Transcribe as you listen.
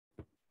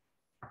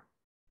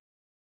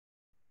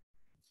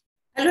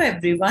Hello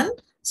everyone.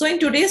 So in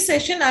today's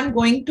session, I'm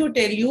going to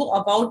tell you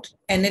about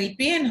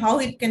NLP and how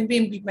it can be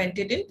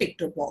implemented in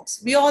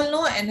PictoBlox. We all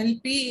know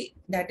NLP,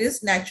 that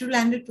is natural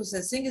language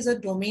processing, is a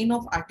domain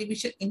of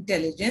artificial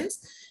intelligence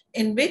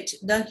in which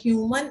the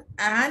human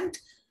and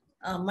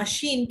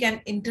machine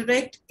can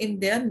interact in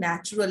their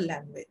natural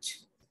language.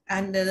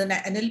 And the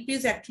NLP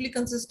is actually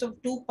consists of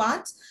two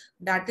parts,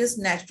 that is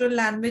natural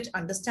language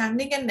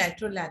understanding and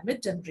natural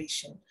language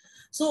generation.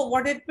 So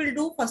what it will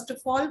do, first of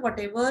all,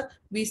 whatever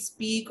we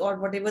speak or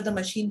whatever the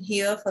machine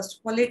hear, first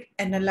of all, it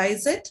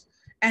analyze it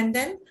and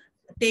then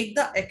take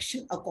the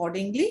action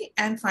accordingly.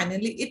 And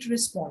finally, it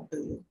respond to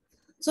you.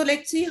 So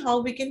let's see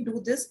how we can do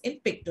this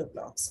in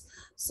PictoBlox.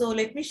 So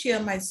let me share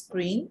my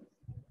screen.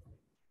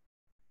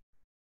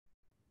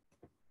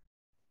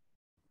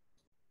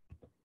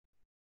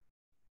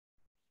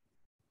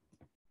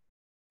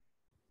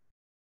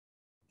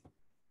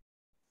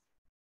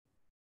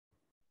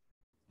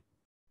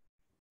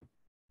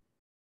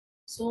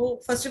 So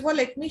first of all,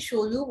 let me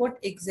show you what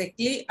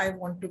exactly I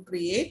want to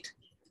create.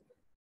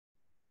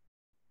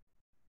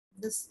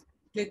 Just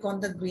click on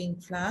the green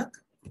flag.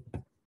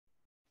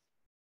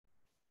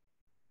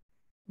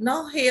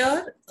 Now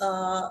here,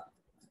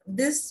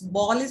 this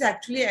ball is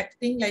actually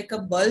acting like a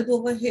bulb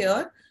over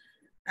here,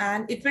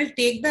 and it will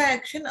take the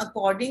action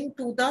according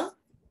to the,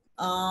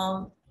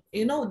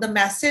 the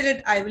message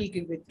that I will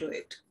give it to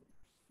it,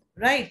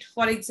 right?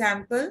 For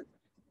example,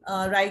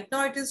 right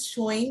now it is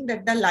showing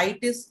that the light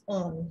is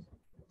on,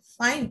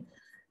 fine.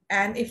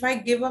 And if I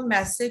give a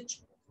message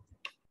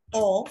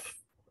off,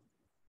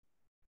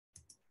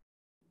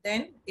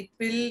 then it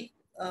will,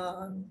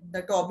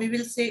 the Toby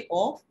will say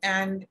off,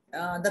 and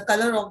the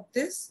color of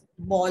this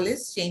ball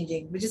is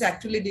changing, which is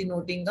actually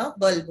denoting a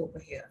bulb over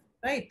here,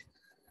 right?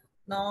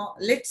 Now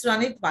let's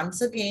run it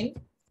once again.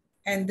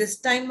 And this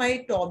time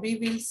my Toby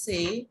will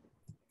say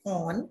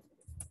on.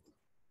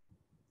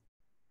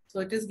 So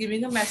it is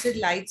giving a message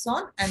lights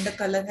on and the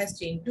color has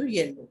changed to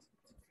yellow.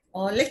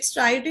 Let's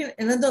try it in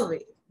another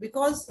way,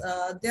 because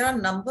there are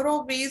a number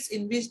of ways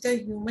in which the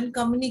human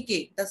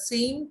communicate. The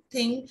same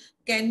thing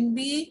can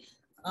be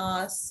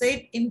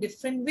said in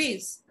different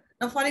ways.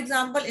 Now, for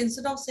example,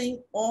 instead of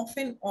saying off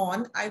and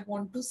on, I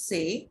want to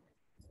say,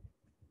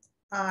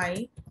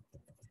 I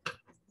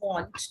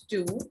want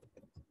to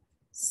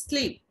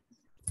sleep.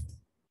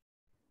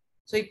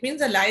 So it means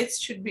the lights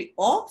should be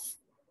off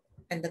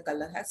and the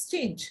color has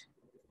changed.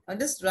 I'll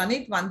just run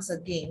it once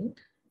again.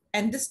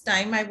 And this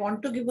time I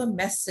want to give a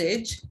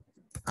message.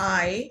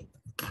 I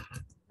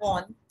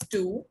want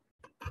to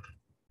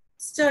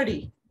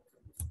study.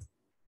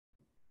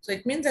 So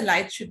it means the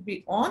light should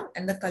be on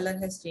and the color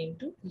has changed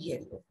to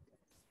yellow,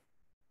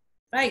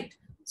 right?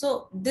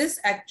 So this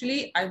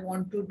actually I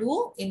want to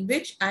do, in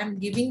which I'm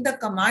giving the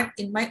command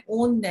in my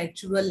own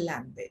natural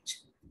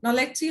language. Now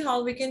let's see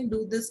how we can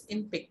do this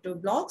in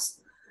PictoBlox.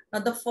 Now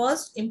the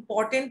first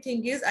important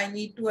thing is I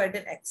need to add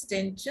an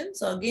extension.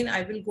 So again,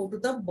 I will go to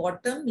the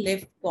bottom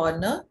left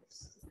corner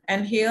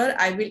and here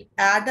I will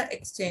add an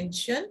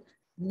extension,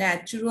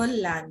 natural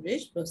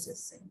language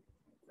processing,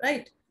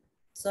 right?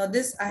 So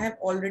this I have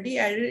already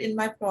added in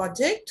my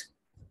project.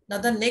 Now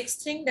the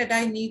next thing that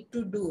I need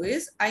to do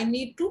is I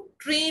need to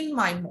train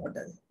my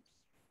model.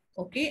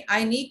 Okay,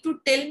 I need to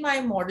tell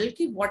my model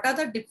what are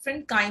the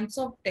different kinds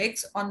of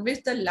text on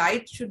which the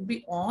light should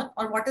be on,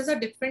 or what is a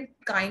different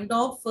kind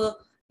of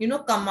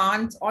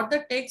commands or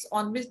the text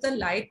on which the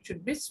light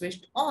should be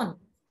switched on,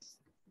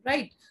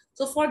 right?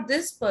 So for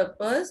this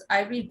purpose,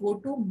 I will go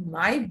to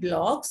my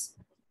blocks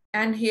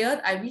and here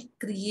I will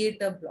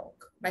create a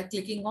block by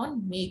clicking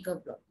on make a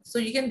block. So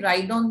you can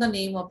write down the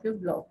name of your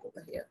block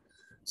over here.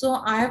 So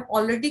I have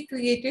already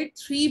created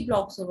 3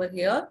 blocks over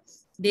here: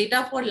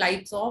 data for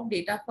lights off,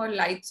 data for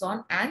lights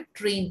on, and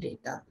train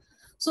data.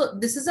 So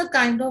this is a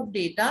kind of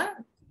data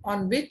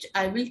on which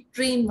I will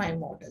train my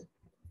model.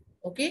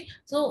 Okay,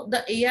 so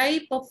the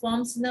AI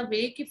performs in a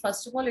way that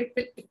first of all, it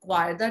will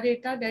acquire the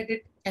data, that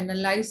it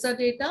analyze the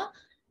data,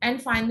 and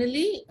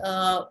finally,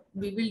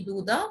 we will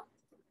do the,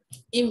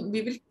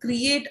 we will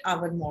create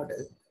our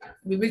model.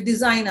 We will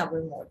design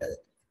our model,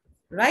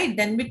 right?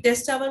 Then we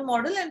test our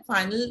model and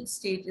final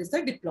stage is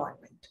the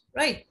deployment,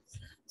 right?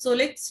 So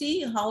let's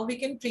see how we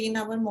can train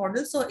our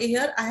model. So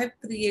here I have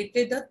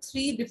created the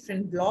 3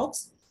 different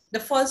blocks. The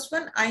first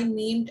one I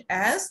named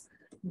as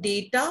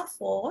data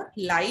for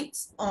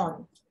lights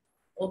on.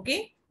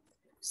 Okay,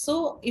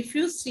 so if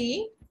you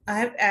see, I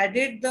have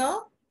added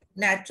the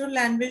natural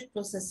language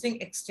processing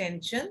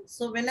extension.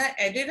 So when I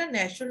added a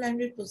natural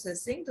language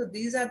processing, so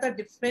these are the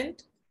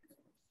different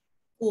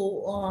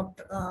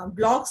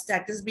blocks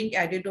that is being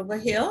added over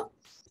here.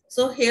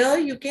 So here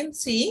you can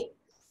see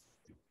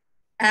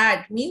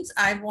add means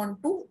I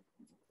want to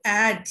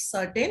add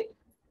certain,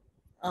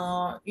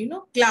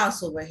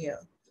 class over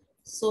here.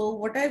 So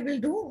what I will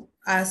do,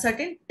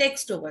 certain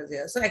text over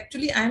there. So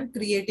actually I am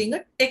creating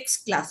a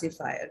text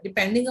classifier.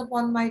 Depending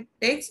upon my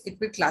text, it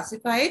will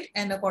classify it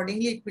and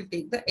accordingly it will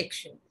take the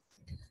action.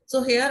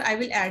 So here I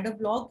will add a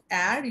block,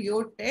 add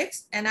your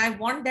text, and I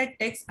want that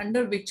text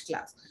under which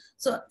class.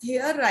 So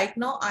here right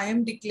now I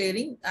am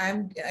declaring, I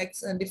am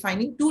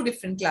defining two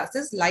different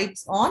classes,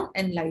 lights on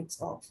and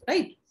lights off,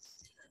 right?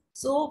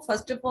 So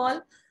first of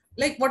all,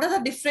 like what are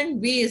the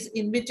different ways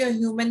in which a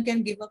human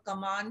can give a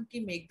command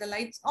to make the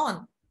lights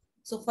on?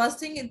 So first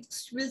thing, it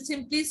will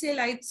simply say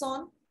lights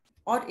on,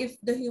 or if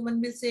the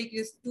human will say it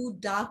is too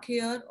dark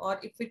here,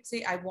 or if it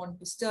say I want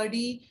to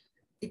study,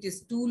 it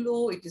is too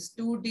low, it is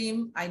too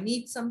dim, I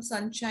need some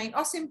sunshine,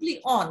 or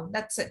simply on,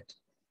 that's it.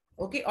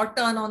 Okay, or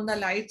turn on the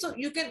light. So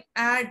you can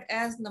add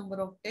as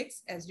number of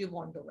text as you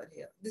want over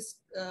here. This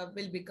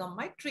will become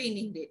my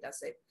training data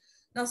set.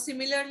 Now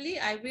similarly,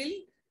 I will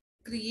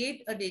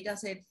create a data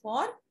set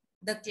for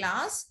the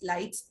class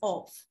lights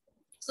off.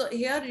 So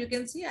here you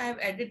can see I have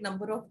added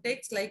number of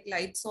text like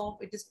lights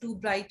off. It is too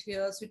bright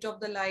here. Switch off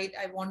the light.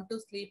 I want to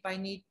sleep. I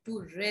need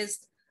to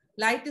rest.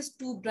 Light is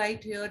too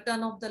bright here.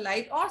 Turn off the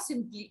light or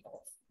simply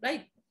off,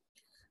 right?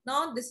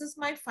 Now this is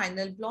my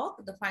final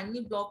block. The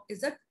final block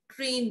is a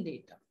train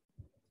data.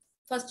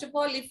 First of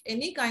all, if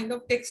any kind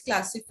of text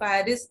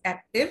classifier is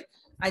active,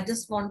 I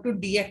just want to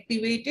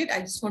deactivate it.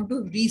 I just want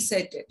to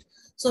reset it.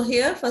 So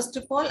here, first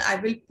of all, I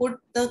will put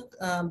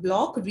the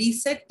block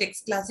reset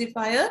text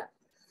classifier,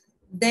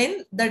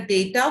 then the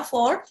data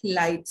for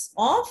lights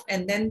off,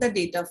 and then the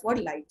data for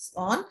lights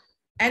on.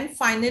 And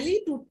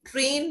finally, to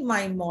train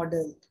my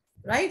model,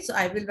 right? So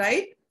I will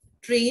write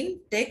train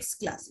text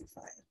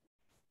classifier,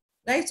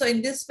 right? So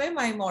in this way,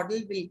 my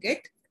model will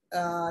get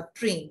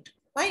trained,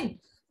 fine,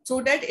 so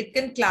that it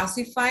can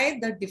classify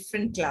the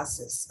different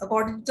classes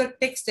according to the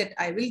text that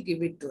I will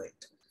give it to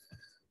it.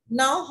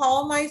 Now,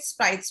 how my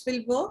sprites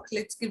will work?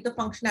 Let's give the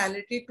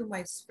functionality to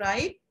my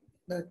sprite,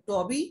 the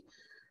Toby.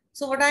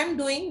 So what I'm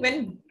doing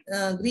when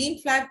green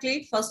flag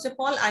click, first of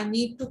all, I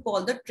need to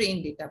call the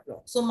train data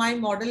block. So my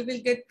model will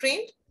get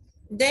trained.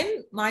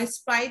 Then my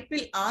sprite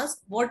will ask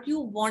what you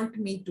want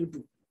me to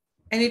do,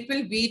 and it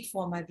will wait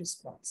for my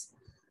response.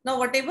 Now,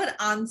 whatever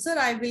answer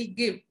I will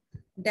give,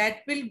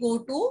 that will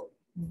go to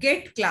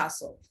get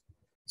class of.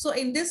 So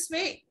in this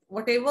way,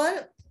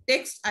 whatever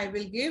text I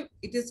will give,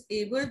 it is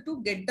able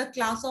to get the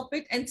class of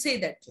it and say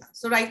that class.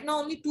 So right now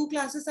only two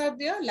classes are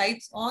there,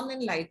 lights on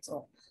and lights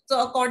off.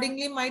 So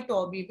accordingly, my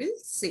Toby will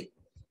say,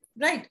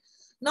 right?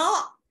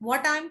 Now,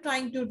 what I'm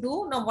trying to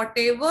do, now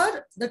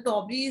whatever the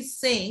Toby is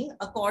saying,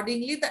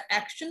 accordingly, the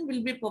action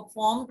will be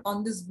performed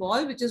on this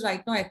ball, which is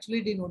right now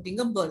actually denoting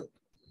a bulb,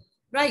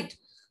 right?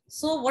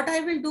 So what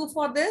I will do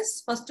for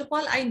this, first of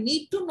all, I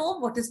need to know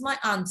what is my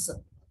answer.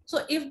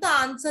 So if the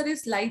answer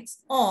is lights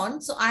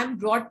on, so I'm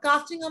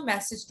broadcasting a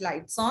message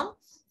lights on.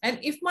 And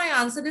if my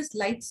answer is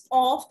lights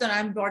off, then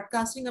I'm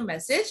broadcasting a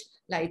message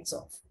lights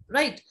off,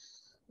 right?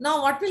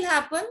 Now what will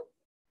happen?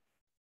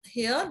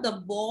 Here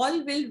the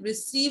ball will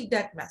receive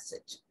that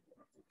message,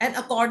 and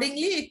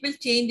accordingly it will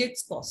change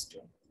its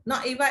costume.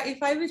 Now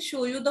if I will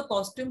show you the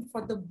costume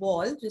for the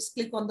ball, just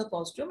click on the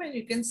costume and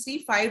you can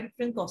see 5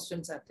 different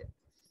costumes are there.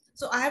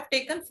 So I have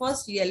taken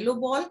first yellow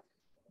ball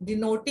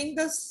denoting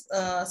the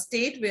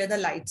state where the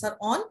lights are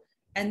on,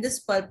 and this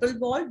purple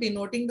ball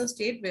denoting the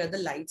state where the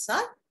lights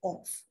are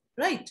off,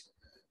 right?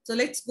 So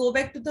let's go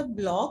back to the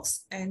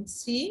blocks and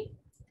see.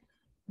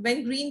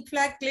 When green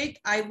flag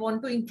click, I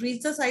want to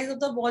increase the size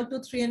of the ball to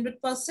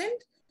 300%.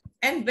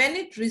 And when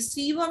it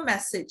receive a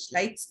message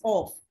lights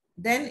off,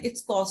 then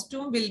its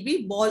costume will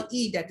be ball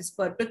E, that is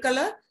purple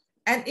color.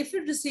 And if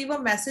it receive a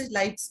message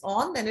lights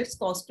on, then its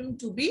costume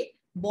to be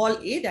ball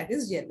A, that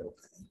is yellow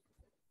color.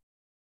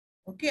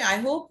 Okay, I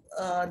hope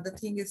the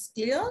thing is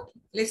clear.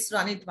 Let's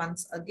run it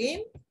once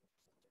again.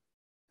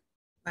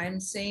 I'm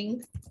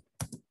saying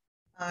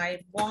I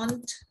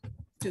want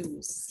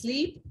to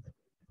sleep,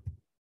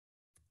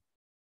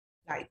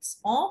 lights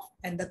off,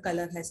 and the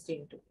color has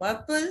changed to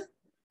purple.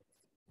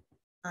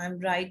 I'm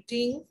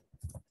writing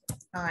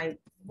I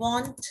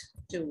want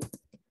to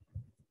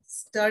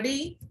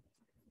study.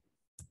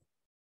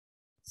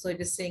 So it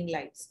is saying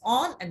lights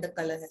on and the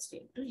color has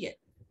changed to yellow.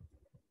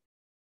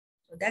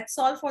 So that's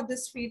all for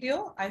this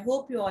video. I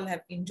hope you all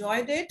have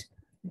enjoyed it.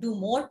 Do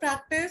more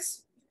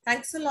practice.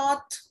 Thanks a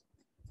lot.